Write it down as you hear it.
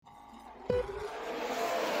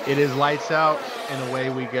It is lights out and away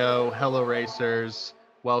we go. Hello, racers.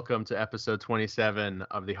 Welcome to episode 27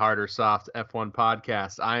 of the Hard or Soft F1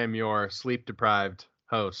 podcast. I am your sleep deprived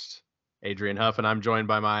host, Adrian Huff, and I'm joined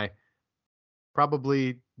by my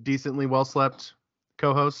probably decently well slept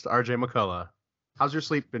co host, RJ McCullough. How's your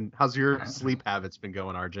sleep habits been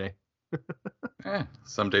going, RJ?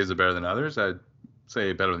 Some days are better than others. I'd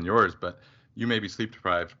say better than yours, but you may be sleep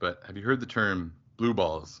deprived. But have you heard the term blue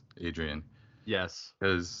balls, Adrian? Yes.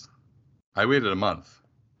 Because I waited a month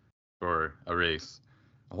for a race,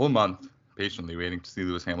 a whole month patiently waiting to see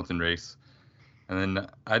Lewis Hamilton race. And then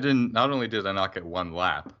not only did I not get one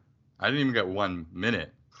lap, I didn't even get 1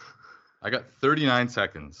 minute. I got 39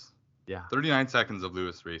 seconds. Yeah. 39 seconds of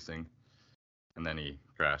Lewis racing. And then he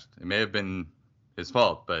crashed. It may have been his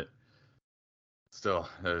fault, but still,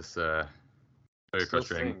 it was very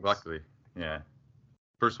frustrating. Stings. Luckily, yeah.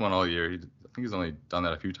 First one all year. I think he's only done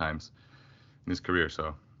that a few times in his career, so,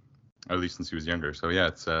 or at least since he was younger. So yeah,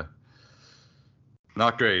 it's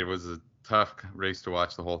not great. It was a tough race to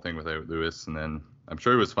watch the whole thing without Lewis, and then I'm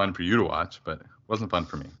sure it was fun for you to watch, but it wasn't fun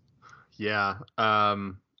for me. Yeah.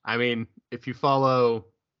 I mean, if you follow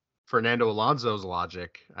Fernando Alonso's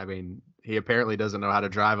logic, I mean, he apparently doesn't know how to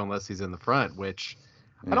drive unless he's in the front, which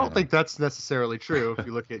I don't think that's necessarily true if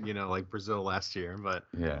you look at, like Brazil last year. But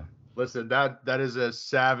yeah, listen, that is a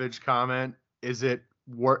savage comment. Is it?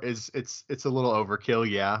 It's a little overkill.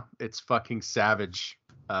 Yeah, it's fucking savage.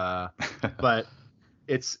 But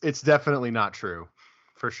it's definitely not true,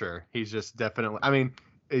 for sure. He's just definitely. I mean,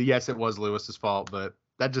 yes, it was Lewis's fault, but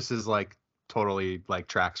that just is like totally like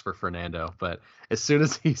tracks for Fernando. But as soon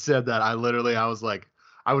as he said that,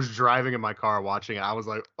 I was driving in my car watching it. I was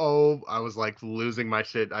like losing my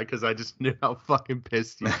shit because I just knew how fucking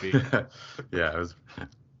pissed you'd be. Yeah,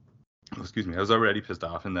 excuse me. I was already pissed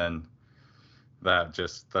off, and then that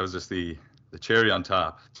was just the cherry on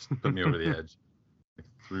top. Just put me over the edge.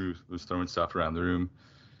 Was throwing stuff around the room.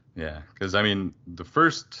 Yeah, because I mean, the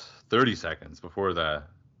first 30 seconds before the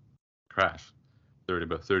crash,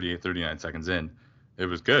 about 38, 39 seconds in, it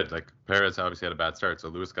was good. Like, Perez obviously had a bad start, so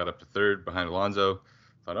Lewis got up to third behind Alonso.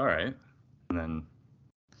 Thought, all right, and then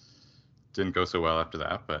didn't go so well after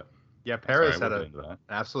that. But yeah, Perez had an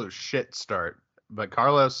absolute shit start. But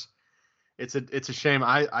Carlos, it's a shame.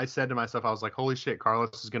 I said to myself, I was like, holy shit,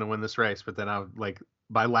 Carlos is gonna win this race. But then I like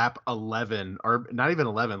by lap 11, or not even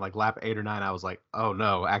 11, like lap 8 or 9, I was like, oh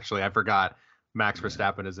no, actually I forgot Max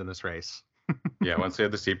Verstappen is in this race. Yeah, once they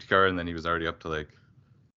had the safety car, and then he was already up to like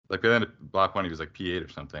then lap 1 he was like P8 or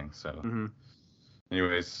something. So,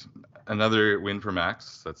 anyways, another win for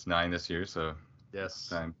Max. That's 9 this year. So yes,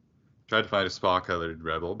 time. Tried to find a spa-colored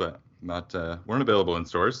Rebel, but weren't available in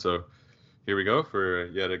stores. So here we go for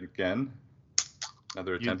yet again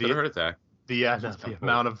another attempt at a heart attack. The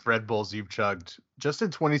amount of Red Bulls you've chugged just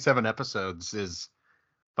in 27 episodes is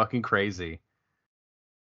fucking crazy.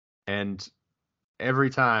 And every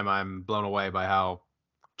time I'm blown away by how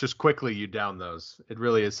just quickly you down those. It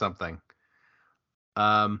really is something.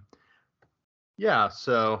 Yeah,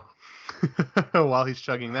 so while he's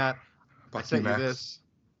chugging that, I sent you this.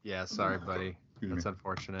 Yeah, sorry, buddy. That's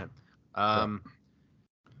unfortunate.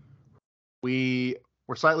 We're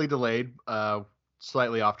slightly delayed,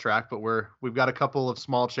 slightly off track, but we've got a couple of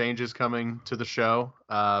small changes coming to the show.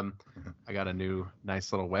 I got a new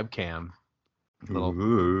nice little webcam.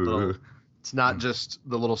 Little it's not just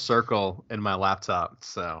the little circle in my laptop,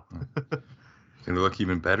 so it's gonna look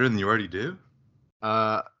even better than you already do.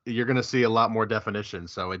 You're gonna see a lot more definition,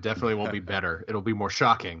 so it definitely won't be better. It'll be more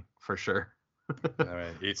shocking for sure. All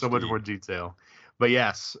right, so much more detail. But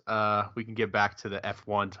yes, we can get back to the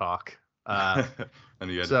F1 talk. I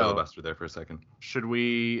knew you had to filibuster there for a second. Do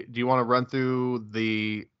you want to run through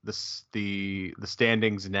the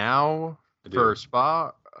standings now for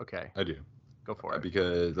Spa? Okay. I do. Go for it.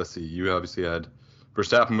 Because let's see, you obviously had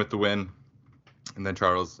Verstappen with the win, and then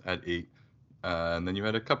Charles had 8. And then you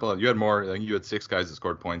had you had more. I think you had 6 guys that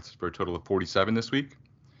scored points for a total of 47 this week.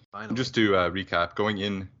 Finally. And just to recap, going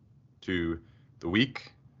into the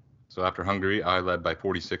week, so after Hungary, I led by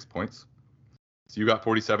 46 points. So you got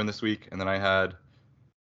 47 this week, and then I had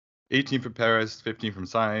 18 from Perez, 15 from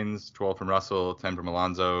Sainz, 12 from Russell, 10 from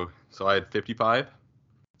Alonso. So I had 55.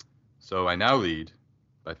 So I now lead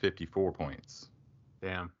by 54 points.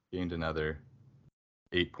 Damn. Gained another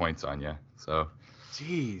 8 points on you. So.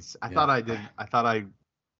 Jeez, I thought I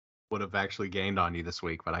would have actually gained on you this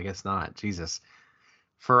week, but I guess not. Jesus.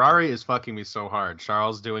 Ferrari is fucking me so hard.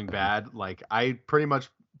 Charles doing bad. Like, I pretty much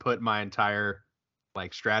put my entire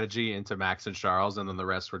like strategy into Max and Charles, and then the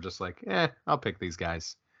rest were just like, I'll pick these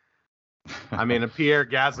guys. I mean, Pierre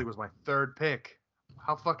Gasly was my 3rd pick.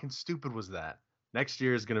 How fucking stupid was that? Next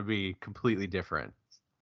year is going to be completely different.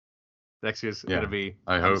 Next year's going to be.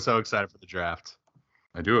 I'm hope. So excited for the draft.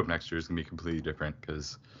 I do hope next year is going to be completely different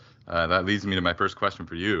because that leads me to my first question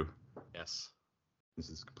for you. Yes. This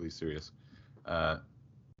is completely serious.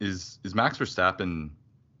 Is Max Verstappen,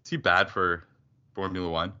 is he bad for Formula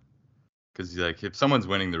One? Because like if someone's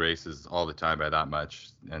winning the races all the time by that much,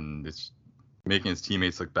 and it's making his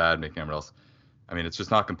teammates look bad, making everyone else, I mean, it's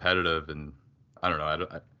just not competitive, and I don't know.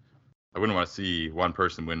 I wouldn't want to see one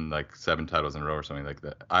person win like 7 titles in a row or something like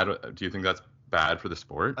that. Do you think that's bad for the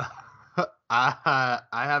sport? I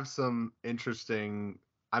have some interesting.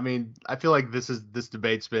 I mean, I feel like this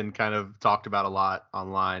debate's been kind of talked about a lot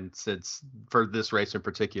online since for this race in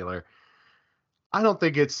particular. I don't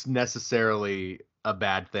think it's necessarily a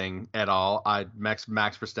bad thing at all. Max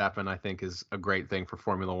Verstappen I think is a great thing for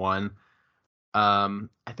Formula One. I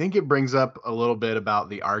think it brings up a little bit about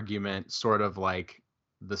the argument, sort of like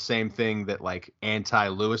the same thing that like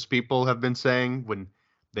anti-Lewis people have been saying when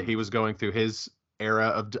that he was going through his era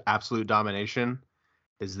of absolute domination,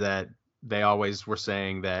 is that they always were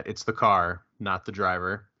saying that it's the car, not the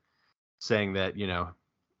driver, saying that,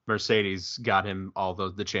 Mercedes got him all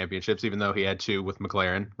the championships, even though he had 2 with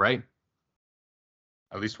McLaren, right?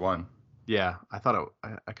 At least 1. Yeah, I thought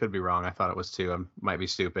I could be wrong. I thought it was 2. I might be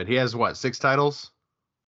stupid. He has what, 6 titles?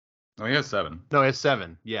 No, he has 7. No, he has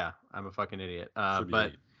 7. Yeah, I'm a fucking idiot. Should be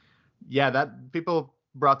But 8. yeah, that people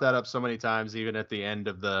brought that up so many times, even at the end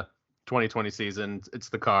of the 2020 season. It's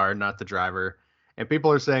the car, not the driver, and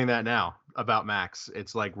people are saying that now about Max.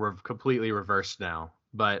 It's like we're completely reversed now.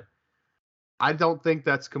 But I don't think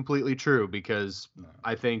that's completely true because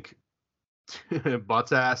I think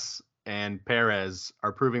Bottas and Perez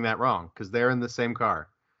are proving that wrong because they're in the same car,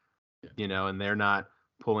 and they're not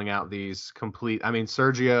pulling out these complete. I mean,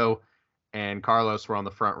 Sergio and Carlos were on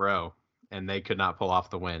the front row and they could not pull off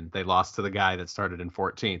the win. They lost to the guy that started in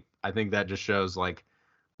 14th. I think that just shows like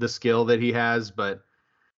the skill that he has, but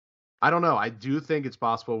I don't know. I do think it's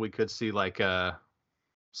possible we could see like a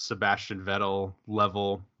Sebastian Vettel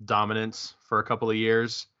level dominance for a couple of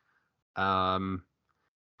years.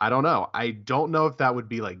 I don't know. I don't know if that would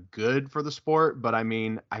be like good for the sport, but I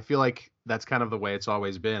mean, I feel like that's kind of the way it's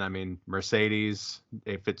always been. I mean, Mercedes,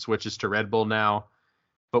 if it switches to Red Bull now,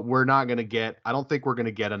 but we're not going to get, I don't think we're going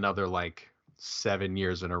to get another like 7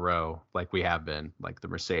 years in a row like we have been, like the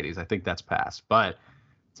Mercedes. I think that's past. But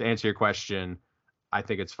to answer your question, I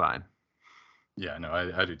think it's fine. Yeah, no,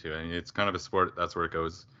 I do too. I mean, it's kind of a sport. That's where it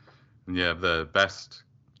goes. When you have the best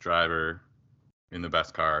driver in the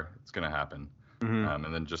best car, it's going to happen. Mm-hmm.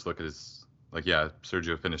 And then just look at his, like, yeah,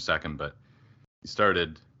 Sergio finished second, but he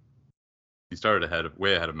started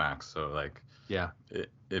way ahead of Max. So like, yeah,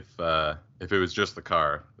 if it was just the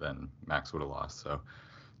car, then Max would have lost. So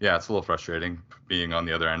yeah, it's a little frustrating being on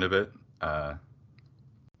the other end of it,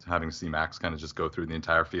 having to see Max kind of just go through the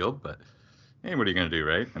entire field. But hey, what are you gonna do,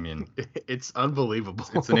 right? I mean, it's unbelievable.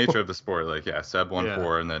 It's the nature of the sport. Like, yeah, Seb won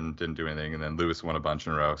 4 and then didn't do anything, and then Lewis won a bunch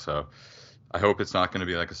in a row. So I hope it's not going to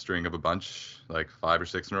be like a string of a bunch, like 5 or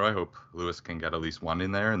 6 in a row. I hope Lewis can get at least 1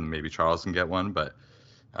 in there, and maybe Charles can get 1. But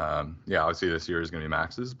yeah, obviously this year is going to be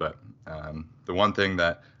Max's. But the one thing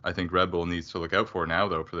that I think Red Bull needs to look out for now,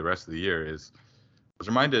 though, for the rest of the year is I was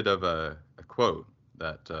reminded of a quote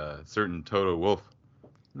that certain Toto Wolff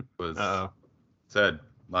was said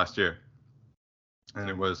last year. And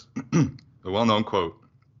it was the well-known quote,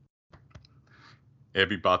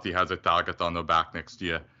 "Everybody has a target on their back next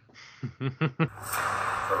year." So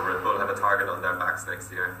Red Bull have a target on their backs next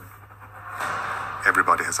year.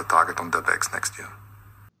 Everybody has a target on their backs next year.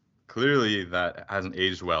 Clearly that hasn't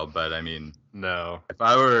aged well, but I mean, no. If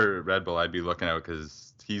I were Red Bull, I'd be looking out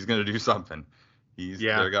because he's going to do something. They've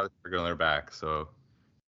got a target on their back, so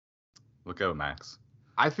look out, Max.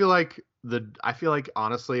 I feel like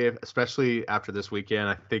honestly, especially after this weekend,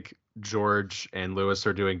 I think George and Lewis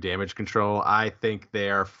are doing damage control. I think they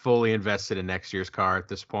are fully invested in next year's car at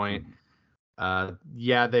this point.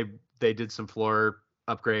 Yeah, they did some floor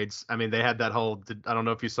upgrades. I mean, they had that whole, I don't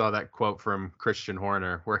know if you saw that quote from Christian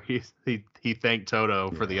Horner where he thanked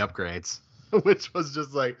Toto for the upgrades, which was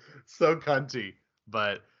just like so cunty.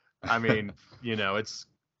 But I mean, it's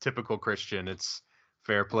typical Christian. It's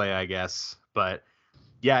fair play, I guess. But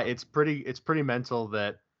yeah, it's pretty mental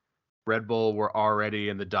that Red Bull were already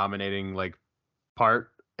in the dominating like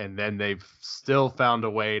part, and then they've still found a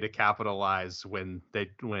way to capitalize when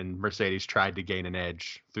Mercedes tried to gain an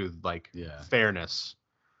edge through like fairness.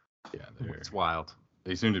 Yeah, it's wild.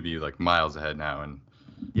 They seem to be like miles ahead now, and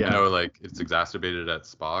I know like it's exacerbated at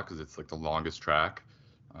Spa because it's like the longest track,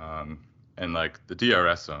 and like the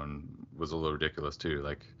DRS zone was a little ridiculous too.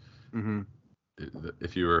 Like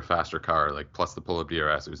if you were a faster car, like plus the pull-up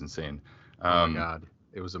DRS, it was insane. Oh my god,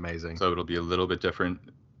 it was amazing. So it'll be a little bit different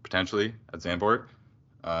potentially at Zandvoort.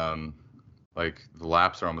 Like the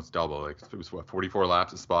laps are almost double. Like it was 44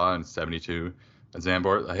 laps at Spa and 72 at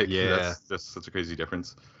Zandvoort. Like that's just such a crazy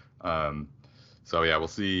difference. So yeah, we'll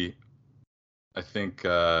see. I think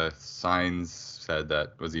Sainz said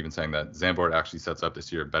that, was even saying that Zandvoort actually sets up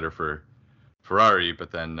this year better for Ferrari,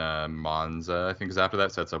 but then Monza, I think, is after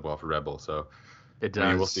that, sets up well for Red Bull. So it does. I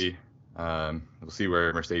mean, we'll see. We'll see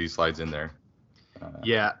where Mercedes slides in there.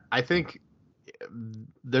 Yeah, I think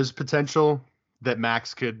there's potential that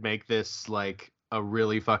Max could make this like a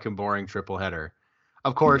really fucking boring triple header.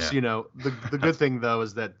 Of course, you know, the good thing though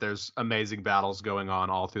is that there's amazing battles going on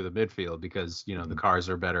all through the midfield because, you know, the cars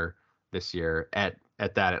are better this year at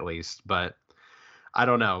that at least. But I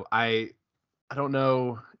don't know. I don't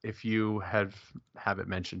know if you have it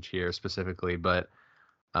mentioned here specifically, but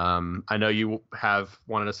I know you have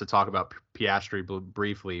wanted us to talk about Piastri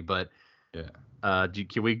briefly, but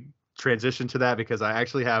can we transition to that, because I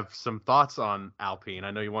actually have some thoughts on Alpine. I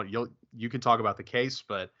know you can talk about the case,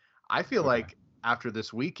 but I feel like after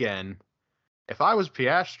this weekend, if I was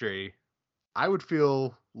Piastri, I would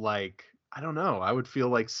feel like, I don't know, I would feel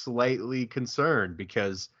like slightly concerned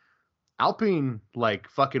because Alpine like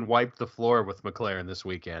fucking wiped the floor with McLaren this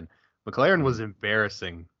weekend. McLaren was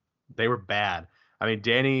embarrassing. They were bad. I mean,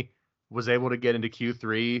 Danny was able to get into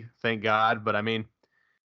Q3, thank God, but I mean,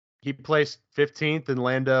 he placed 15th and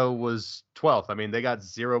Lando was 12th. I mean, they got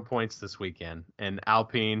 0 points this weekend. And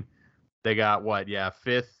Alpine, they got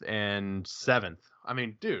 5th and 7th. I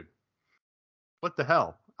mean, dude, what the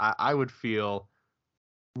hell? I would feel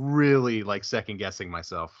really like second guessing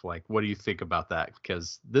myself. Like, what do you think about that?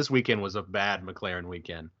 Because this weekend was a bad McLaren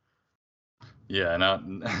weekend. Yeah,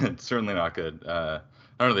 certainly not good. I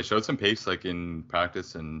don't know. They showed some pace like in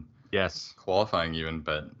practice and qualifying even,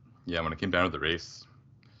 but yeah, when it came down to the race,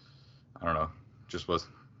 I don't know,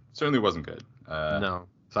 certainly wasn't good. No.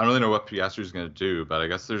 So I don't really know what Piastri's going to do, but I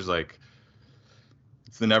guess there's like,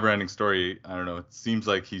 it's the never-ending story. I don't know. It seems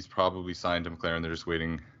like he's probably signed to McLaren. They're just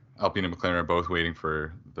waiting. Alpine and McLaren are both waiting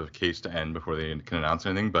for the case to end before they can announce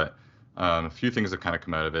anything. But a few things have kind of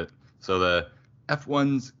come out of it. So the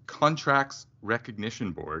F1's Contracts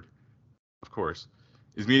Recognition Board, of course,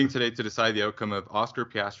 is meeting today to decide the outcome of Oscar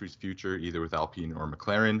Piastri's future, either with Alpine or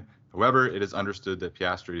McLaren. However, it is understood that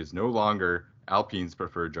Piastri is no longer Alpine's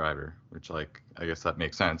preferred driver, which, like, I guess that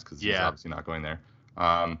makes sense because he's obviously not going there.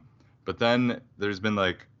 But then there's been,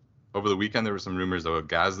 like, over the weekend, there were some rumors about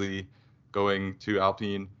Gasly going to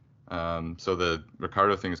Alpine. So the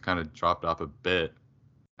Ricardo thing has kind of dropped off a bit.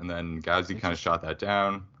 And then Gasly kind of shot that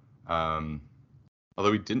down.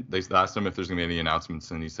 Although they asked him if there's going to be any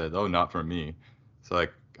announcements, and he said, oh, not from me. So,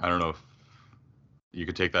 like, I don't know if you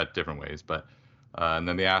could take that different ways, but and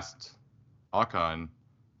then they asked Ocon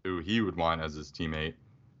who he would want as his teammate,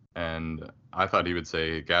 and I thought he would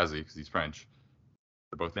say Gasly because he's French.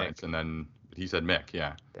 They're both Mick. French, and then he said Mick,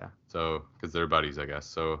 yeah. Yeah. So because they're buddies, I guess.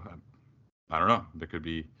 So I don't know. There could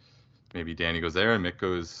be maybe Danny goes there and Mick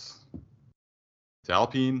goes to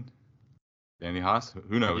Alpine. Danny Haas.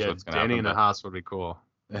 Who knows what's going to happen? Danny and the Haas would be cool.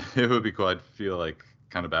 It would be cool. I'd feel like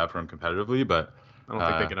kind of bad for him competitively, but I don't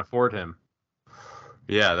think they can afford him.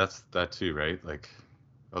 Yeah, that's that too, right? Like,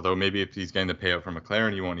 although maybe if he's getting the payout from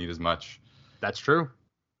McLaren, he won't need as much. That's true.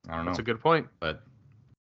 I don't know. That's a good point. But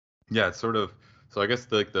yeah, it's sort of. So I guess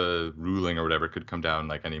the ruling or whatever could come down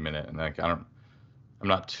like any minute, and like I'm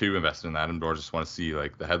not too invested in that. I more just want to see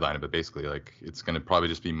like the headline of it. Basically, like it's going to probably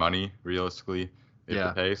just be money realistically if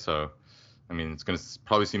they pay. So I mean, it's going to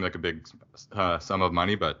probably seem like a big sum of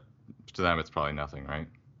money, but to them, it's probably nothing, right?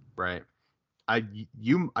 Right. I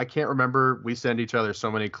can't remember. We send each other so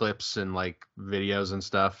many clips and like videos and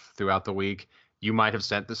stuff throughout the week. You might have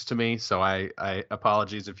sent this to me, so I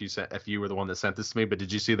apologies if you were the one that sent this to me. But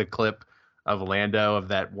did you see the clip of Lando of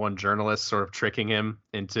that one journalist sort of tricking him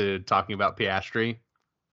into talking about Piastri?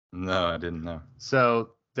 No, I didn't know.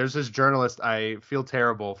 So there's this journalist. I feel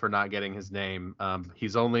terrible for not getting his name.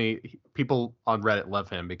 People on Reddit love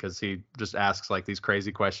him because he just asks like these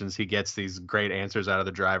crazy questions. He gets these great answers out of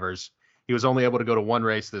the drivers. He was only able to go to one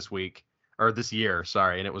race this year,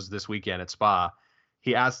 and it was this weekend at Spa.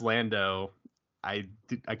 He asked Lando, I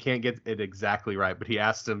can't get it exactly right, but he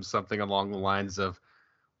asked him something along the lines of,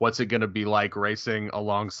 what's it going to be like racing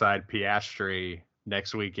alongside Piastri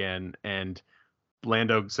next weekend? And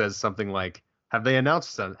Lando says something like, have they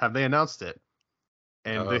announced it?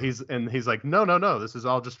 And he's like, no, this is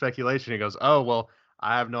all just speculation. He goes, oh, well,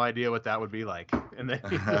 I have no idea what that would be like. And then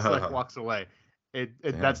he just like walks away.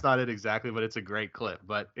 That's not it exactly, but it's a great clip.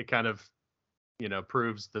 But it kind of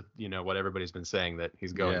proves that what everybody's been saying, that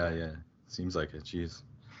he's going. Yeah. Seems like it. Jeez.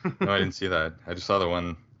 No, I didn't see that. I just saw the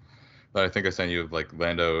one that I think I sent you of like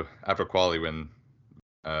Lando after quali when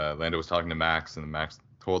Lando was talking to Max, and Max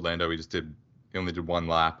told Lando he only did one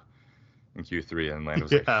lap in Q3, and Lando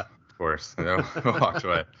was like, of course, walked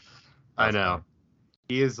away. I know. Funny.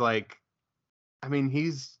 He is like,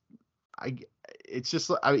 it's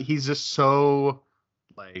just, he's just so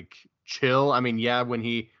like chill.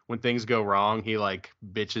 When things go wrong, he like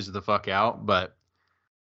bitches the fuck out, but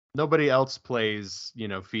nobody else plays,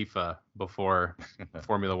 FIFA before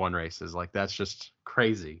Formula One races. Like, that's just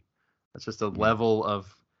crazy. That's just a level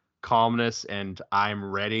of calmness and I'm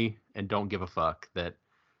ready and don't give a fuck that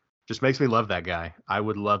just makes me love that guy. I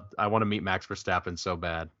want to meet Max Verstappen so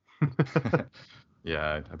bad.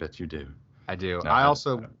 Yeah, I bet you do. I do. No, I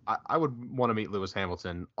would want to meet Lewis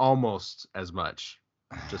Hamilton almost as much,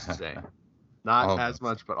 just to say. Not as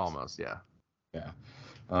much, but almost, yeah. Yeah.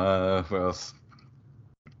 What else?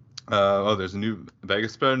 There's a new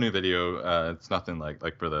Vegas put a new video. It's nothing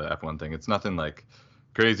like for the F1 thing. It's nothing like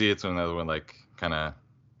crazy. It's another one like kind of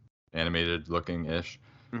animated looking ish,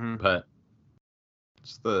 but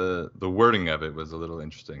just the wording of it was a little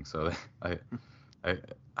interesting. So I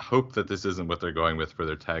hope that this isn't what they're going with for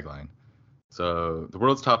their tagline. So the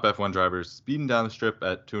world's top F1 drivers speeding down the strip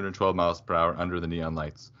at 212 miles per hour under the neon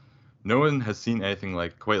lights. No one has seen anything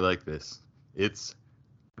quite like this. It's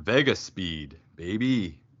Vegas speed,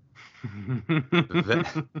 baby.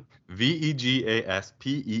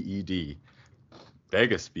 VEGASPEED.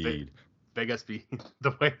 Vegas speed. Vegas speed.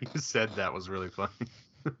 The way you said that was really funny.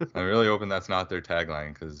 I'm really hoping that's not their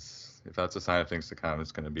tagline, because if that's a sign of things to come,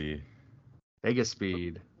 it's going to be Vegas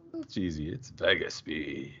speed. It's easy. It's Vegas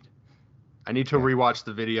speed. I need to rewatch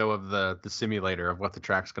the video of the simulator of what the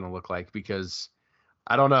track's going to look like, because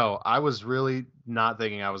I don't know. I was really not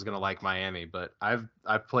thinking I was going to like Miami, but I've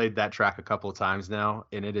played that track a couple of times now,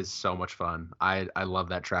 and it is so much fun. I love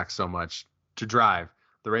that track so much to drive.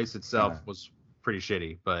 The race itself was pretty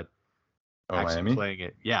shitty, but actually Miami? Playing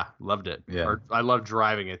it, loved it. Yeah. Or I loved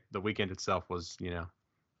driving it. The weekend itself was,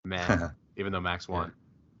 man, even though Max won.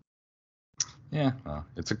 Yeah, well,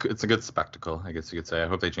 it's a good spectacle, I guess you could say. I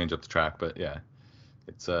hope they change up the track, but yeah,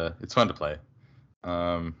 it's fun to play.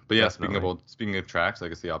 But yeah, definitely. Speaking of tracks, I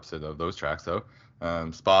guess the opposite of those tracks though.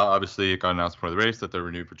 Spa obviously got announced before the race that they're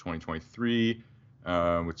renewed for 2023,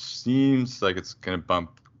 which seems like it's gonna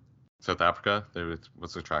bump South Africa.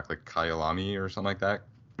 What's the track, like Kyalami or something like that?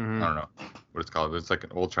 I don't know what it's called. It's like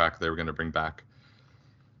an old track they were gonna bring back.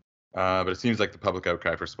 But it seems like the public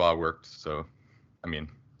outcry for Spa worked. So,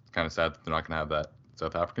 it's kind of sad that they're not gonna have that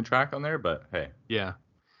South African track on there. But hey, yeah,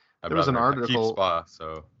 there was an article. Keep Spa,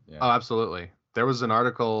 so yeah. Oh, absolutely. There was an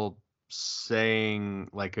article saying,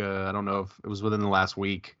 like, I don't know if it was within the last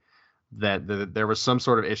week, that there was some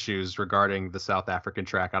sort of issues regarding the South African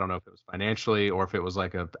track. I don't know if it was financially or if it was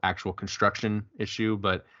like an actual construction issue,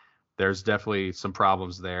 but there's definitely some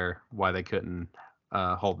problems there why they couldn't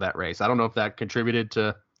hold that race. I don't know if that contributed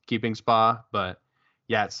to keeping Spa, but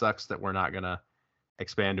yeah, it sucks that we're not going to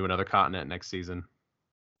expand to another continent next season.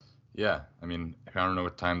 Yeah, I don't know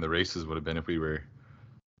what time the races would have been if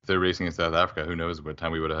they're racing in South Africa. Who knows what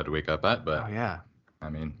time we would have had to wake up at, but yeah,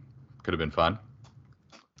 could have been fun.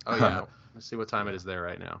 Oh yeah, let's see what time it is there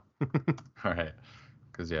right now. All right,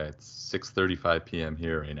 because it's 6:35 p.m.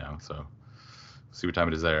 here right now, so see what time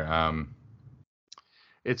it is there.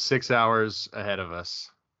 It's 6 hours ahead of us.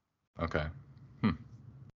 Okay.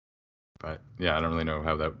 But yeah, I don't really know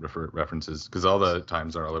how that references, because all the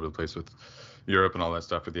times are all over the place with Europe and all that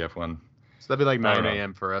stuff with the F1. So that'd be like 9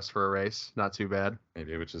 a.m. for us for a race. Not too bad.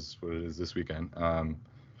 Maybe, which is what it is this weekend.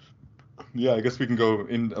 Yeah, I guess we can go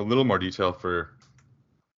in a little more detail for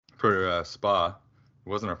Spa. It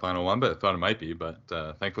wasn't our final one, but I thought it might be, but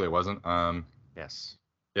thankfully it wasn't. Yes.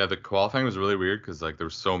 Yeah, the qualifying was really weird because there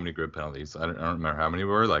were so many grid penalties. I don't remember how many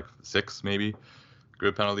were, like 6 maybe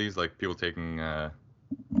grid penalties, like people taking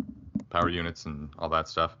power units and all that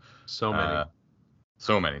stuff. So many.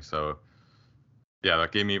 So yeah,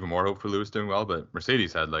 that gave me even more hope for Lewis doing well. But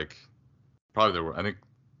Mercedes had probably I think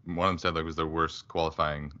one of them said was their worst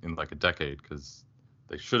qualifying in like a decade, because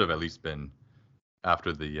they should have at least been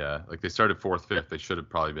after the they started 4th, 5th. They should have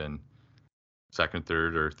probably been 2nd,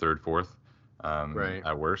 3rd, or 3rd, 4th right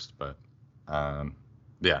at worst. But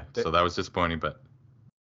yeah, so that was disappointing. But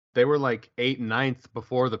they were like 8th and 9th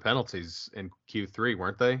before the penalties in Q3,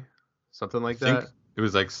 weren't they? Something like that. It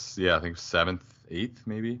was I think 7th, 8th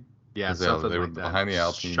maybe. Yeah, something they were like that. Behind the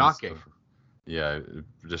Alpines. Shocking. Yeah,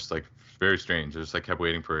 just very strange. I just kept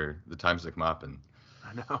waiting for the times to come up, and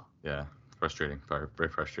I know. Yeah, frustrating, very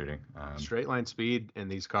frustrating. Straight line speed in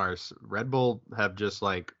these cars. Red Bull have just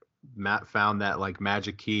like found that like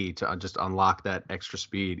magic key to just unlock that extra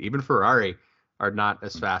speed. Even Ferrari are not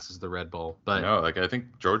as fast as the Red Bull, but no, like I think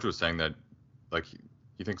George was saying that like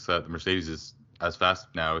he thinks that the Mercedes is as fast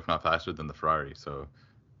now, if not faster than the Ferrari. So,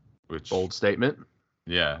 which bold statement.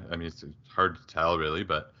 Yeah, I mean it's hard to tell really,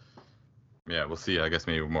 but yeah, we'll see. I guess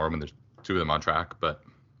maybe more when there's two of them on track, but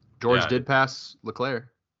George did pass Leclerc.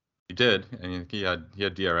 He did. I mean, he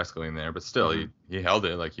had DRS going there, but still he held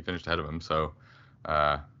it. Like he finished ahead of him. So,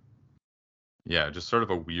 yeah, just sort of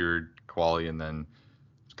a weird quali, and then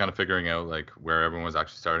just kind of figuring out like where everyone was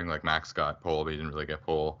actually starting. Like Max got pole, but he didn't really get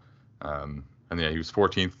pole. And yeah, he was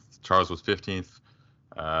 14th. Charles was 15th.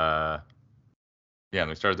 Yeah, and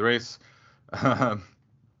we started the race. Yeah,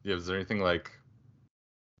 was there anything like?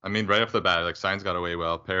 I mean, right off the bat, like Sainz got away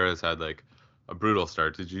well. Perez had like a brutal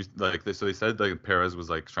start. Did you like this? So they said like Perez was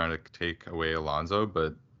like trying to take away Alonso,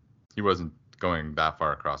 but he wasn't going that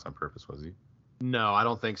far across on purpose, was he? No, I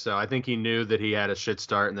don't think so. I think he knew that he had a shit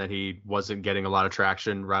start and that he wasn't getting a lot of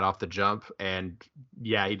traction right off the jump. And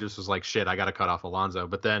yeah, he just was like, shit, I got to cut off Alonso.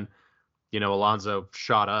 But then, Alonso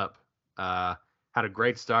shot up, had a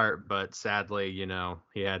great start, but sadly,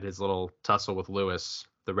 he had his little tussle with Lewis,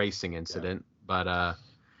 the racing incident. Yeah. But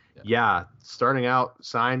yeah, starting out,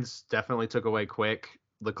 Sainz definitely took away quick.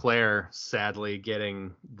 Leclerc sadly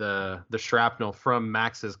getting the shrapnel from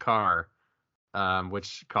Max's car,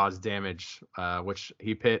 which caused damage, which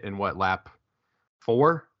he pit in lap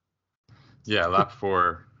 4? Yeah, lap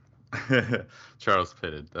 4. Charles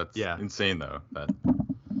pitted. That's insane though. That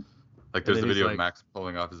like there's a video of Max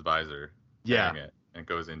pulling off his visor, it, and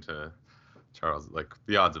goes into Charles. Like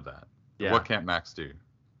the odds of that. Yeah. What can't Max do?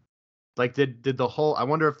 Like did the whole? I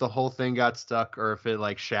wonder if the whole thing got stuck or if it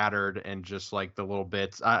like shattered and just like the little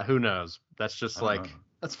bits. Who knows? That's just like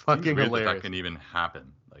that's fucking hilarious. That can even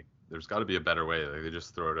happen. Like there's got to be a better way. Like they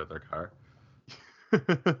just throw it at their car.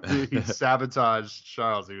 He sabotaged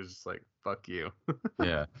Charles. He was just like, "Fuck you."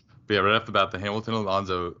 Yeah, but yeah, right off the bat, the Hamilton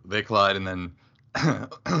Alonso they collide, and then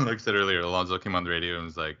like I said earlier, Alonso came on the radio and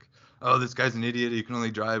was like, "Oh, this guy's an idiot. He can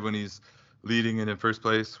only drive when he's leading and in first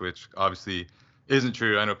place," which obviously isn't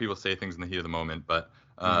true. I know people say things in the heat of the moment, but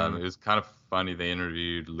it was kind of funny. They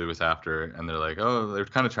interviewed Lewis after, and they're like, "Oh, they're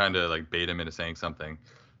kind of trying to like bait him into saying something."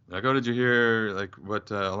 They're like, "Oh, did you hear like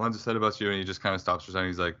what Alonso said about you?" And he just kind of stops for a second.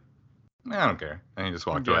 He's like, "I don't care," and he just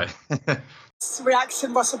walked away. This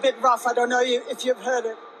reaction was a bit rough. I don't know if you've heard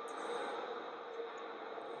it.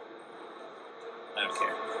 I don't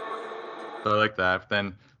care. So I like that. But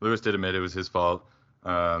then Lewis did admit it was his fault.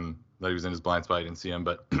 That he was in his blind spot, he didn't see him,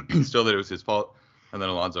 but still that it was his fault. And then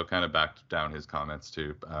Alonso kind of backed down his comments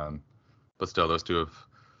too. But still, those two have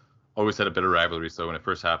always had a bit of rivalry. So when it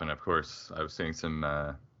first happened, of course, I was saying some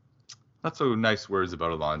not so nice words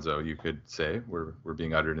about Alonso, you could say, were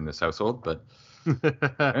being uttered in this household. But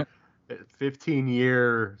 15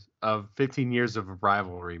 years of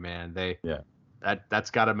rivalry, man. That's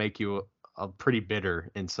got to make you pretty bitter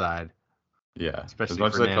inside. Yeah, especially as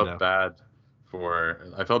much Fernando. as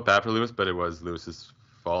I felt bad for Lewis, but it was Lewis's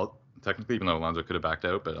fault technically, even though Alonso could have backed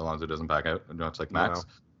out, but Alonso doesn't back out, much like Max.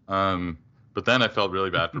 No. But then I felt really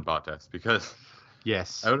bad for Bottas because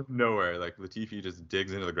out of nowhere, like Latifi just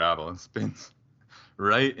digs into the gravel and spins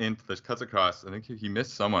right into cuts across. I think he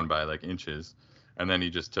missed someone by like inches, and then he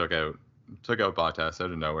just took out Bottas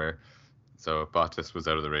out of nowhere. So Bottas was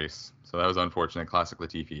out of the race. So that was unfortunate. Classic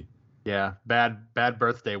Latifi. Yeah, bad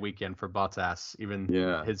birthday weekend for Bottas. Even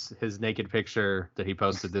his naked picture that he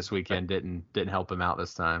posted this weekend didn't help him out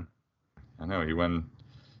this time. I know he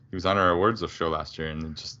was on our awards show last year,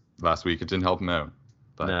 and just last week it didn't help him out.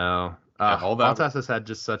 But no, Bottas has had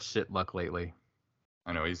just such shit luck lately.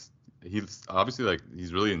 I know he's obviously like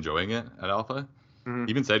he's really enjoying it at Alpha. Mm-hmm. He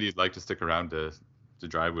even said he'd like to stick around to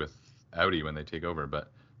drive with Audi when they take over,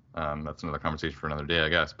 but that's another conversation for another day, I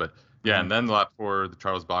guess. But yeah, and then lap 4, the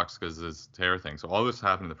Charles box because of his tear thing. So all this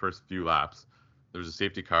happened in the first few laps. There was a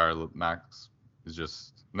safety car. Max is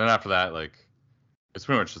just. And then after that, like, it's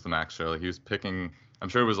pretty much just the Max show. Like he was picking. I'm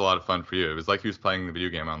sure it was a lot of fun for you. It was like he was playing the video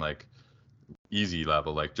game on like easy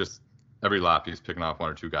level. Like just every lap he was picking off one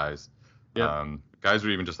or two guys. Yeah. Guys were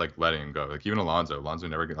even just like letting him go. Like even Alonso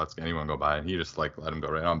never lets anyone go by, and he just like let him go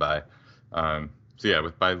right on by. So yeah,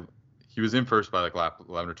 he was in first by like lap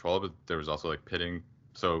 11 or 12, but there was also like pitting.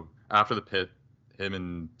 So after the pit, him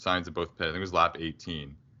and Sainz had both pit. I think it was lap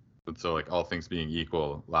 18. But so like all things being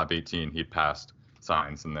equal, lap 18 he'd passed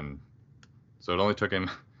Sainz, and then so it only took him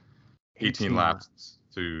 18 laps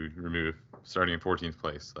to remove, starting in 14th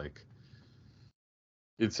place. Like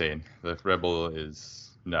insane. The Red Bull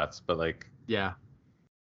is nuts, but like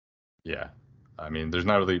Yeah. I mean, there's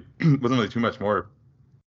not really wasn't really too much more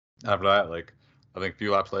after that. Like, I think a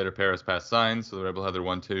few laps later, Paris passed Sainz, so the Red Bull had their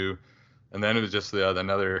 1-2, and then it was just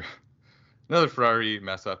another Ferrari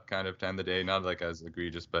mess up kind of to end the day. Not like as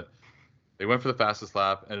egregious, but they went for the fastest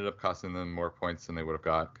lap, ended up costing them more points than they would have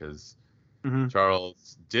got because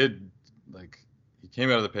Charles did he came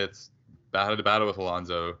out of the pits, had a battle with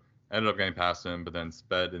Alonso, ended up getting past him, but then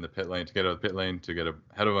sped in the pit lane to get out of the pit lane to get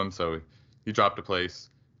ahead of him, so he dropped a place.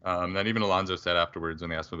 Then even Alonso said afterwards when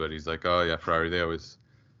they asked him about it, he's like, "Oh yeah, Ferrari, they always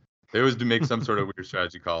do make some sort of weird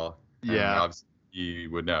strategy call." And obviously he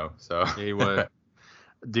would know. So he would.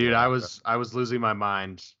 Dude, yeah. I was losing my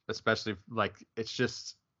mind, especially like it's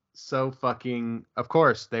just so fucking. Of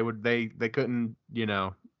course, they couldn't,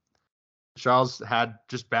 Charles had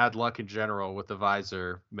just bad luck in general with the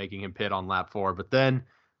visor making him pit on lap 4, but then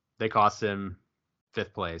they cost him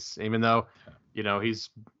 5th place, even though, he's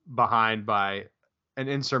behind by an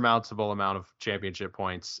insurmountable amount of championship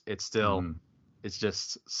points. It's still, it's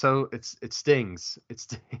just so it stings. It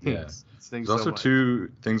stings. Yeah. It stings. There's also much. two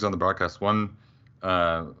things on the broadcast. One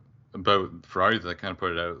about Ferrari that kind of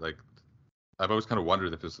put it out. Like, I've always kind of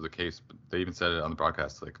wondered if this was the case, but they even said it on the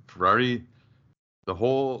broadcast. Like, Ferrari,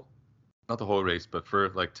 not the whole race, but for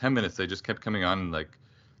like 10 minutes, they just kept coming on and like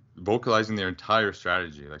vocalizing their entire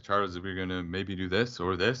strategy. Like, Charles, we're going to maybe do this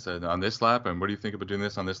or this and on this lap. And what do you think about doing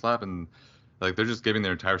this on this lap? And like, they're just giving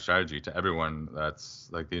their entire strategy to everyone that's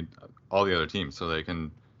like all the other teams so they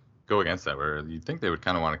can go against that, where you'd think they would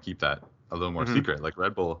kind of want to keep that a little more secret. Like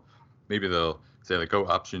Red Bull, maybe they'll say like, go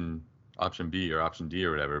option B or option D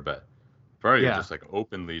or whatever, but Ferrari are just like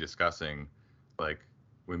openly discussing like,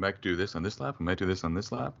 we might do this on this lap, we might do this on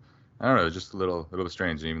this lap. I don't know, it's just a little bit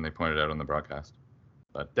strange, and even they pointed out on the broadcast.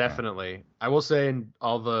 But definitely, I will say in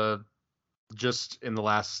just in the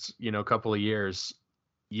last couple of years,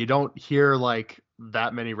 you don't hear like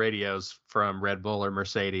that many radios from Red Bull or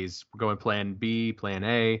Mercedes going plan B, plan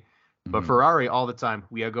A, but Ferrari all the time,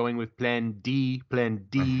 we are going with plan D, plan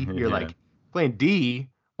D. You're like, plan D?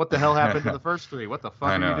 What the hell happened to the first 3? What the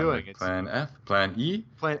fuck are you doing? Like, plan F, plan E,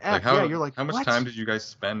 plan F. Like, you're like, how much time did you guys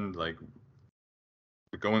spend like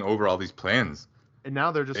going over all these plans? And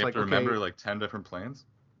now they're just they like, have to remember like 10 different plans.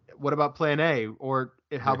 What about plan A? Or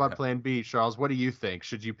how about plan B, Charles? What do you think?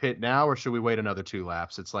 Should you pit now or should we wait another 2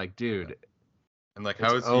 laps? It's like, dude. And like,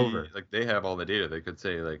 how is over? Like, they have all the data. They could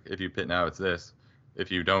say like, if you pit now, it's this.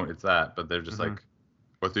 If you don't, it's that. But they're just like,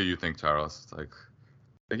 what do you think, Charles? It's like,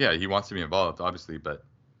 yeah, he wants to be involved, obviously, but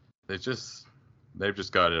they've just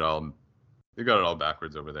got it all. They got it all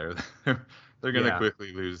backwards over there. They're gonna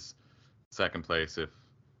quickly lose second place if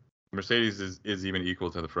Mercedes is even equal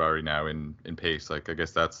to the Ferrari now in pace. Like, I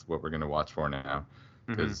guess that's what we're gonna watch for now,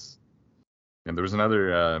 because and there was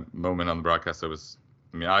another moment on the broadcast that was,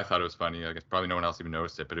 I mean, I thought it was funny. I guess probably no one else even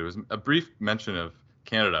noticed it, but it was a brief mention of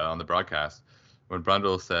Canada on the broadcast when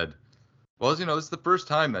Brundle said, well, this is the first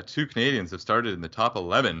time that 2 Canadians have started in the top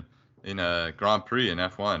 11 in a Grand Prix in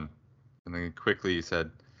F1. And then quickly he said,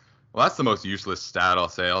 well, that's the most useless stat I'll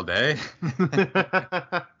say all day.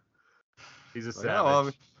 He's a savage.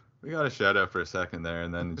 Well, we got a shout out for a second there,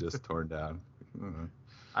 and then just torn down.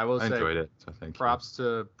 I will say, enjoyed it. So thank props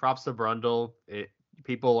you. Props to Brundle.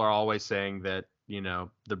 People are always saying that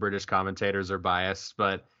the British commentators are biased,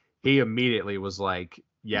 but he immediately was like,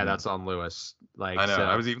 "Yeah, that's on Lewis." Like, I know. So,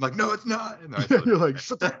 I was even like, "No, it's not." You're like,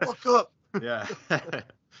 "Shut the fuck up." Yeah.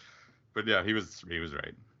 But yeah, he was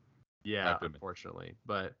right. Yeah, unfortunately,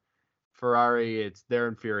 but Ferrari, they're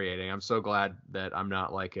infuriating. I'm so glad that I'm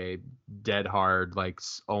not like a dead hard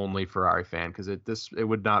only Ferrari fan, because it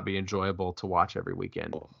would not be enjoyable to watch every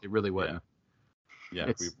weekend. It really wouldn't. Yeah,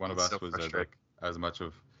 if one of us was as much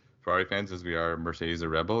of Ferrari fans as we are Mercedes or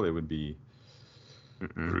Red Bull, it would be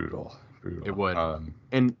brutal. It would.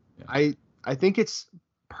 I think it's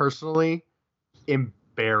personally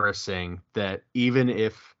embarrassing that even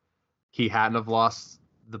if he hadn't have lost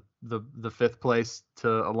the 5th place to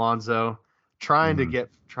Alonso, trying to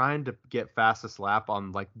get fastest lap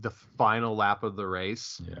on like the final lap of the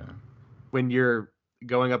race. Yeah. When you're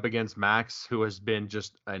going up against Max, who has been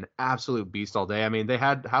just an absolute beast all day. I mean,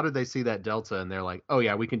 how did they see that delta and they're like, oh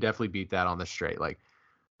yeah, we can definitely beat that on the straight. Like,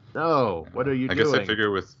 no, what are you doing? I guess I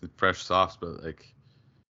figure with fresh softs, but like,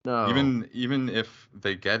 no. Even if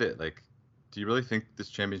they get it, like, do you really think this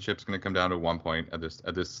championship's going to come down to 1 point at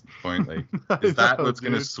this point? Like, is that what's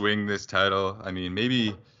going to swing this title? I mean,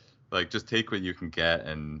 maybe like just take what you can get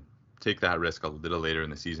and take that risk a little later in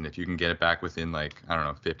the season if you can get it back within like, I don't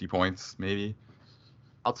know, 50 points maybe.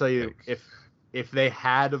 I'll tell you, if if they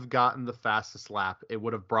had have gotten the fastest lap, it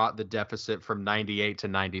would have brought the deficit from 98 to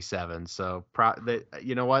 97. So,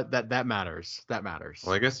 you know what? That matters. That matters.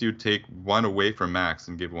 Well, I guess you'd take one away from Max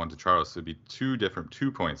and give one to Charles. So it'd be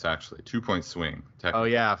 2 points, actually. 2 point swing. Oh,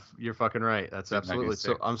 yeah. You're fucking right. That's absolutely.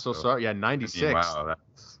 So I'm so sorry. Yeah, 96. I mean, wow.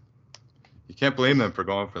 You can't blame them for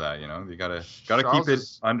going for that, you know? You gotta keep it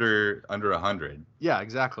under 100. Yeah,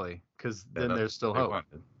 exactly. Because then there's still hope.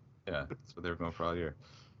 Yeah, that's what they were going for all year.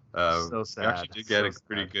 So sad. We actually did get a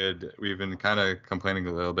pretty good. We've been kind of complaining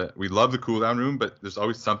a little bit. We love the cooldown room, but there's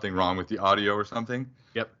always something wrong with the audio or something.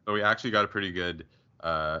 Yep. So we actually got a pretty good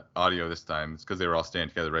audio this time. It's because they were all standing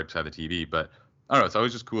together right beside the TV. But I don't know. It's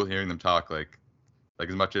always just cool hearing them talk. Like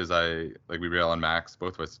as much as we rail on Max,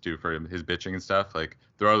 both of us do, for his bitching and stuff. Like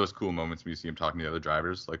there are those cool moments when you see him talking to the other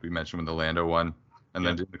drivers. Like we mentioned when the Lando won, and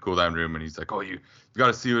then in the cooldown room, and he's like, "Oh, you got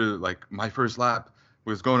to see what, like my first lap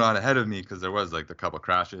was going on ahead of me," because there was like a couple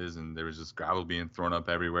crashes and there was just gravel being thrown up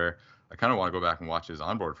everywhere. I kind of want to go back and watch his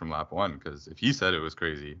onboard from lap 1, because if he said it was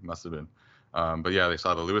crazy, it must have been. But yeah, they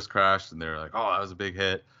saw the Lewis crash and they were like, "Oh, that was a big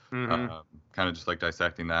hit." Kind of just like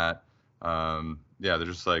dissecting that. Yeah, they're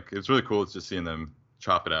just like, it's really cool. It's just seeing them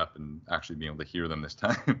chop it up and actually being able to hear them this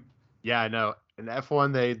time. Yeah, I know. In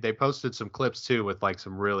F1, they posted some clips too with like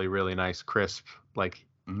some really, really nice, crisp, like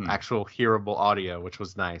actual hearable audio, which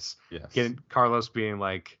was nice. Yes. Getting Carlos being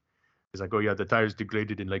like, he's like, "Oh yeah, the tires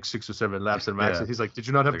degraded in like 6 or 7 laps," and Max, he's like, "Did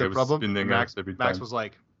you not have that problem?" And Max was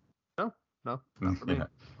like, "No, not for me.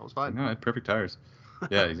 I was fine. No, I had perfect tires."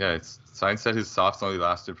 Yeah. Sainz said his softs only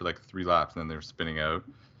lasted for like 3 laps, and then they were spinning out.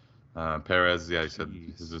 Perez, he said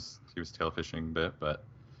he was tail fishing a bit, but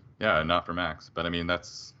yeah, not for Max. But I mean,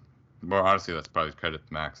 that's probably credit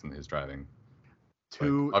to Max and his driving.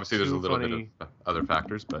 Obviously, there's a little bit of other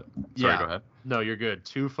factors, but sorry, go ahead. No, you're good.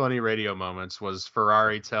 2 funny radio moments was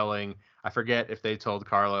Ferrari telling, I forget if they told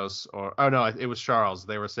Carlos or, oh no, it was Charles.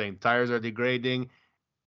 They were saying tires are degrading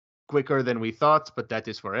quicker than we thought, but that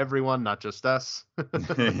is for everyone, not just us.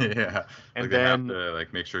 Yeah. And they then have to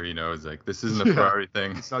make sure he knows this isn't a Ferrari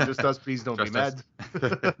thing. It's not just us. Please don't be mad.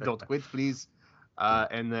 Don't quit, please.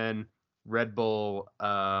 And then Red Bull,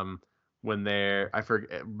 when I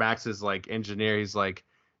forget, Max is like engineer. He's like,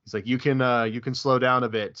 you can slow down a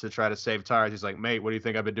bit to try to save tires. He's like, "Mate, what do you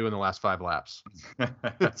think I've been doing the last 5 laps?"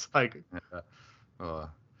 It's like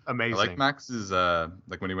amazing. I like Max's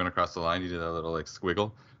when he went across the line, he did that little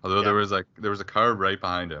squiggle. Although there was a car right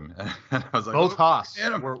behind him, and I was like, both Haas.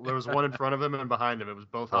 There was one in front of him and behind him. It was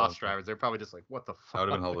both Haas drivers. They're probably just like, "What the fuck?" That would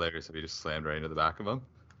have been hilarious if he just slammed right into the back of him.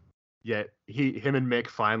 Yeah, him and Mick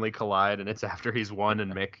finally collide, and it's after he's won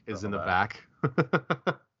and Mick is in the back.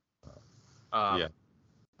 Yeah,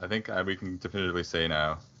 I think we can definitively say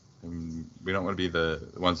now, and we don't want to be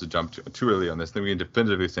the ones to jump too early on this. Then we can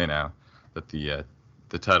definitively say now that the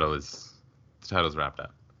title's wrapped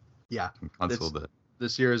up. Yeah,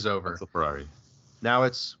 this year is over. Cancel Ferrari. Now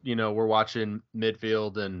it's we're watching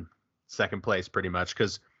midfield and second place pretty much,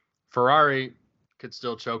 because Ferrari could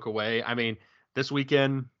still choke away. I mean, this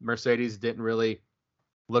weekend, Mercedes didn't really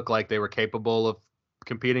look like they were capable of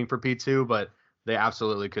competing for P2, but they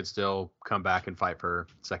absolutely could still come back and fight for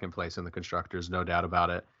second place in the constructors, no doubt about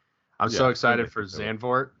it. I'm so excited for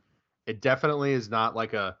Zandvoort. It definitely is not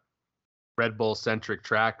like a Red Bull-centric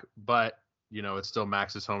track, but, it's still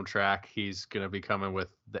Max's home track. He's going to be coming with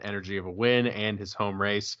the energy of a win and his home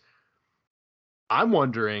race. I'm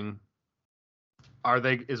wondering,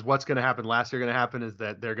 is what's going to happen last year going to happen is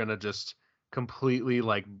that they're going to just completely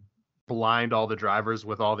blind all the drivers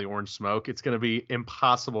with all the orange smoke. It's going to be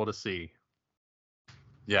impossible to see.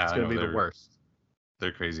 Yeah, it's going to be the worst.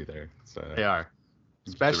 They're crazy there. So, they are,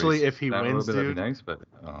 especially if he wins, dude. That'd be nice, but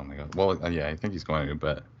oh my god. Well, yeah, I think he's going to,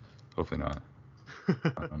 but hopefully not.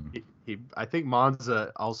 I think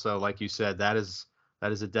Monza also, like you said, that is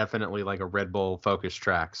definitely like a Red Bull focused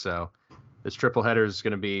track. So this triple header is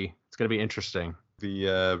going to be interesting.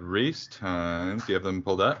 The race times, do you have them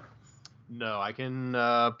pulled up? No, I can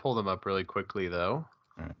pull them up really quickly, though.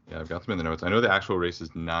 All right. Yeah, I've got them in the notes. I know the actual race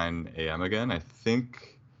is 9 a.m. again. I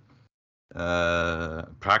think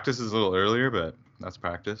practice is a little earlier, but that's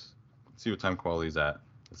practice. Let's see what time quality's at.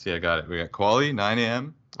 Let's see, I got it. We got quali, 9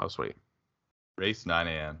 a.m. Oh, sweet. Race, 9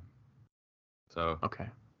 a.m. So, okay.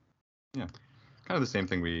 Yeah, kind of the same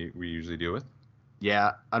thing we usually deal with.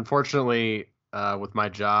 Yeah, unfortunately, with my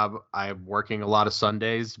job, I'm working a lot of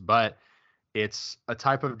Sundays, but it's a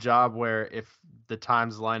type of job where if the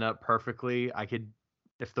times line up perfectly,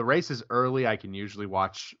 if the race is early, I can usually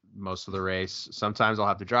watch most of the race. Sometimes I'll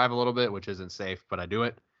have to drive a little bit, which isn't safe, but I do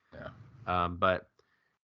it. Yeah. But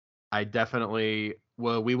I definitely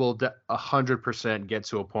we will 100% get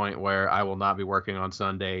to a point where I will not be working on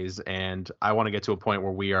Sundays, and I want to get to a point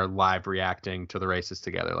where we are live reacting to the races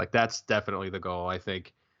together. Like that's definitely the goal. I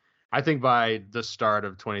think by the start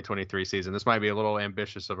of 2023 season, this might be a little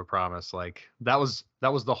ambitious of a promise. Like that was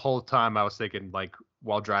the whole time I was thinking, like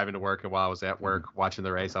while driving to work and while I was at work watching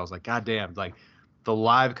the race, I was like, God damn, like the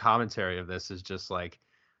live commentary of this is just like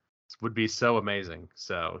would be so amazing.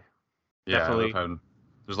 So Yeah, definitely.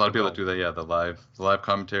 There's a lot of people that do that. Yeah, the live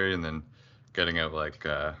commentary and then getting out like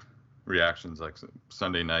reactions like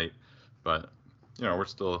Sunday night. But we're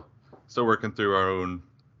still working through our own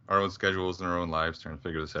schedules and our own lives trying to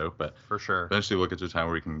figure this out. But for sure, eventually we'll get to a time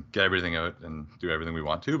where we can get everything out and do everything we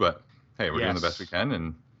want to. But hey, we're doing the best we can,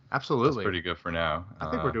 and absolutely, that's pretty good for now.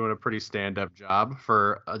 I think we're doing a pretty stand-up job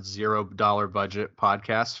for a $0 budget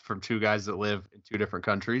podcast from two guys that live in two different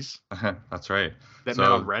countries. That's right. That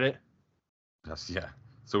met on Reddit. Yes, yeah.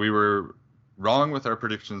 So we were wrong with our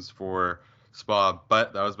predictions for Spa,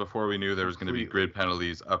 but that was before we knew there was going to be grid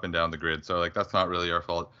penalties up and down the grid. So like that's not really our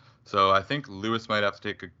fault. So I think Lewis might have to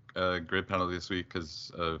take a grid penalty this week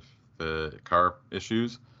because of the car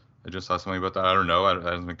issues. I just saw something about that. I don't know. It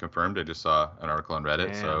hasn't been confirmed. I just saw an article on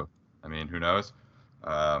Reddit. Damn. So I mean, who knows?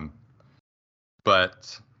 But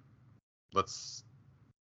let's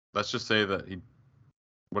just say that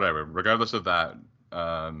whatever. Regardless of that,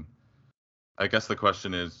 I guess the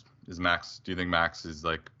question is Max? Do you think Max is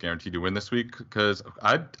like guaranteed to win this week? Because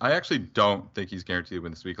I actually don't think he's guaranteed to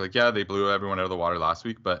win this week. Like, yeah, they blew everyone out of the water last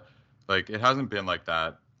week, but like it hasn't been like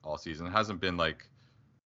that all season. It hasn't been like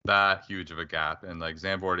that huge of a gap, and like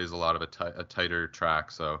Zandvoort is a lot of a tighter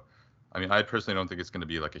track. So, I mean, I personally don't think it's going to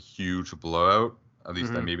be like a huge blowout. At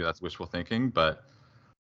least maybe that's wishful thinking, but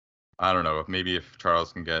I don't know. If Ferrari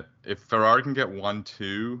can get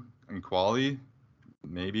 1-2 in quali,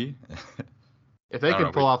 maybe. If they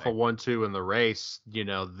can pull off a 1-2 in the race,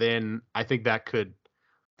 then I think that could.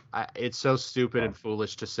 It's so stupid and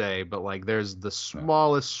foolish to say, but like, there's the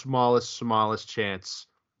smallest chance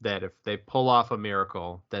that if they pull off a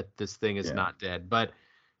miracle, that this thing is not dead. But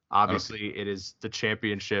obviously, it is the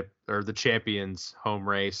championship or the champions' home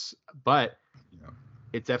race. But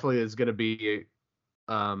it definitely is going to be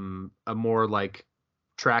a more like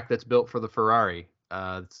track that's built for the Ferrari.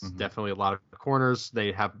 It's definitely a lot of corners.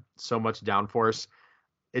 They have so much downforce.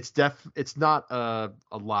 It's not a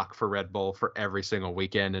lock for Red Bull for every single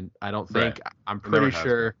weekend, and I don't think I'm pretty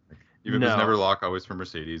sure. It was never a lock always for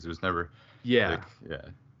Mercedes. It was never. Yeah.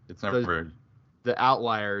 It's never the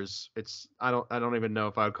outliers. I don't even know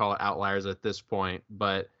if I would call it outliers at this point,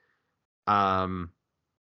 but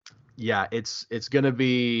it's gonna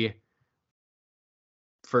be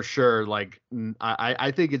for sure. Like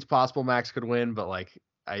I think it's possible Max could win, but like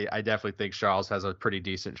I definitely think Charles has a pretty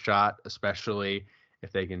decent shot, especially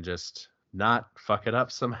if they can just not fuck it up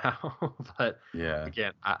somehow. But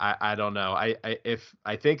again, I don't know.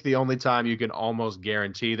 I think the only time you can almost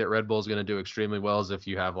guarantee that Red Bull is going to do extremely well is if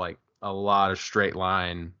you have like a lot of straight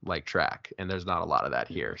line like track, and there's not a lot of that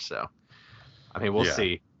here. So I mean, we'll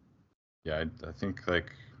see. Yeah, I think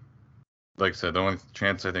like I said, the only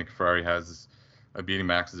chance I think Ferrari has of beating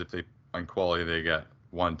Max is if they on quality they get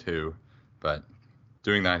 1-2, but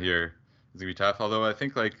doing that here is gonna be tough. Although I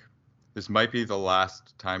think like this might be the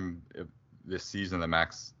last time this season that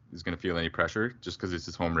Max is going to feel any pressure, just because it's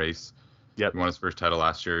his home race. Yep. He won his first title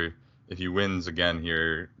last year. If he wins again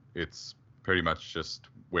here, it's pretty much just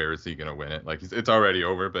where is he going to win it? Like it's already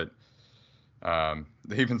over. But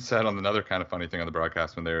they even said on another kind of funny thing on the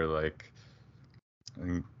broadcast when they were like, I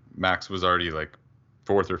think Max was already like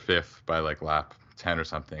 4th or 5th by like lap 10 or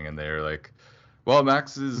something, and they were like, well,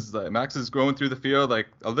 Max is going through the field like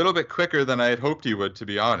a little bit quicker than I had hoped he would, to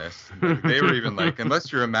be honest. Like, they were even like,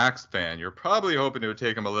 unless you're a Max fan, you're probably hoping it would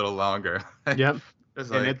take him a little longer. Yep. At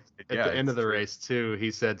the end of the race too, he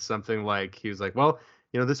said something like, he was like, well,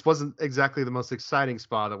 this wasn't exactly the most exciting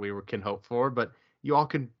spa that we can hope for, but you all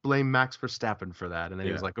can blame Max Verstappen for that. And then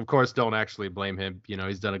he was like, of course, don't actually blame him.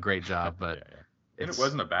 He's done a great job, but and it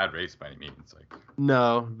wasn't a bad race by any means. Like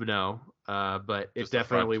no, but it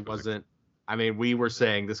definitely wasn't. I mean, we were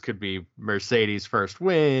saying this could be Mercedes' first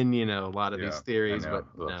win, a lot of these theories, but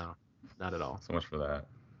no, not at all. So much for that.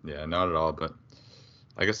 Yeah, not at all. But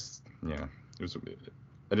I guess, it was.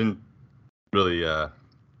 I didn't really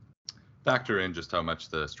factor in just how much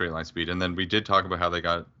the straight line speed. And then we did talk about how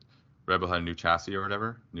Red Bull had a new chassis or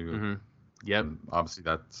whatever. Yep. Obviously,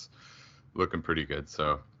 that's looking pretty good.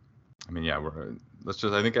 So, I mean, I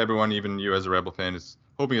think everyone, even you as a Red Bull fan, is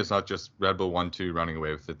hoping it's not just Red Bull 1-2 running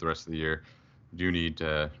away with it the rest of the year. You do need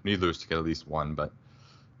Lewis to get at least one, but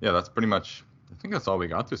yeah, that's pretty much. I think that's all we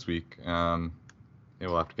got this week. We'll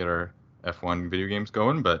have to get our F1 video games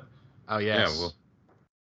going. But oh yes, yeah, we'll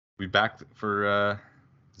be back for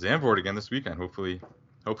Zandvoort again this weekend. Hopefully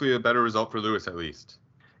a better result for Lewis at least.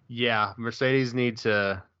 Yeah, Mercedes need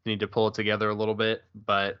to pull it together a little bit,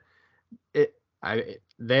 but I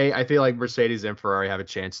feel like Mercedes and Ferrari have a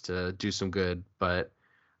chance to do some good, but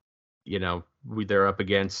you know, they're up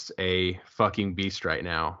against a fucking beast right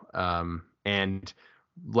now. And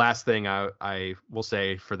last thing I will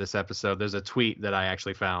say for this episode, there's a tweet that I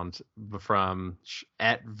actually found from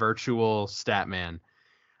 @virtual_statman.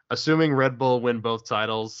 Assuming Red Bull win both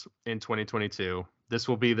titles in 2022, this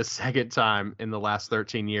will be the second time in the last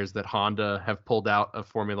 13 years that Honda have pulled out of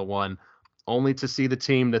Formula One, only to see the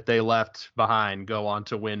team that they left behind go on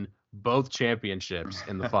to win both championships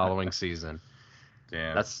in the following season.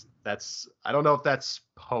 Damn. That's I don't know if that's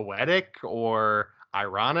poetic or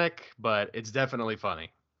ironic, but it's definitely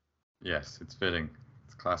funny. Yes, it's fitting.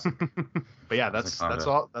 It's classic. But yeah, that's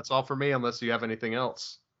all for me, unless you have anything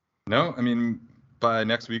else. No, I mean, by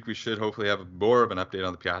next week we should hopefully have more of an update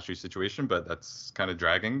on the Piastri situation, but that's kind of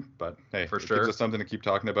dragging. But hey, for it sure, gives us something to keep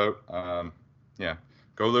talking about. Yeah,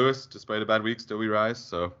 go Lewis. Despite a bad week, still we rise.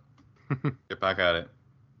 So get back at it.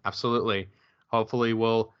 Absolutely. Hopefully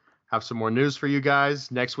we'll have some more news for you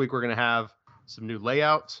guys. Next week we're gonna have some new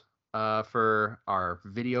layout for our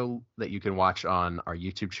video that you can watch on our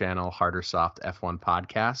YouTube channel, Harder Soft F1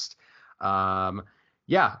 Podcast.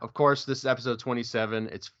 Yeah, of course, this is episode 27.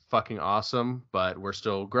 It's fucking awesome, but we're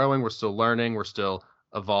still growing, we're still learning, we're still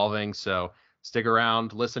evolving. So stick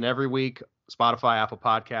around, listen every week, Spotify, Apple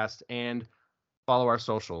Podcast, and follow our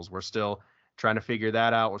socials. We're still trying to figure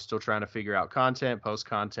that out. We're still trying to figure out content, post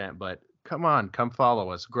content, but come follow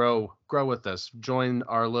us, grow with us, join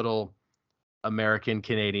our little American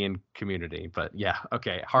Canadian community. But yeah,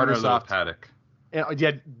 okay, Harder Soft paddock.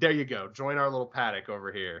 Yeah, there you go. Join our little paddock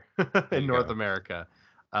over here in North America.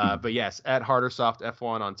 But yes, @HarderSoft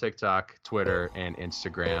F1 on TikTok, Twitter, and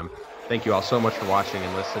Instagram. Thank you all so much for watching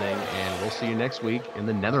and listening, and we'll see you next week in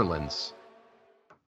the Netherlands.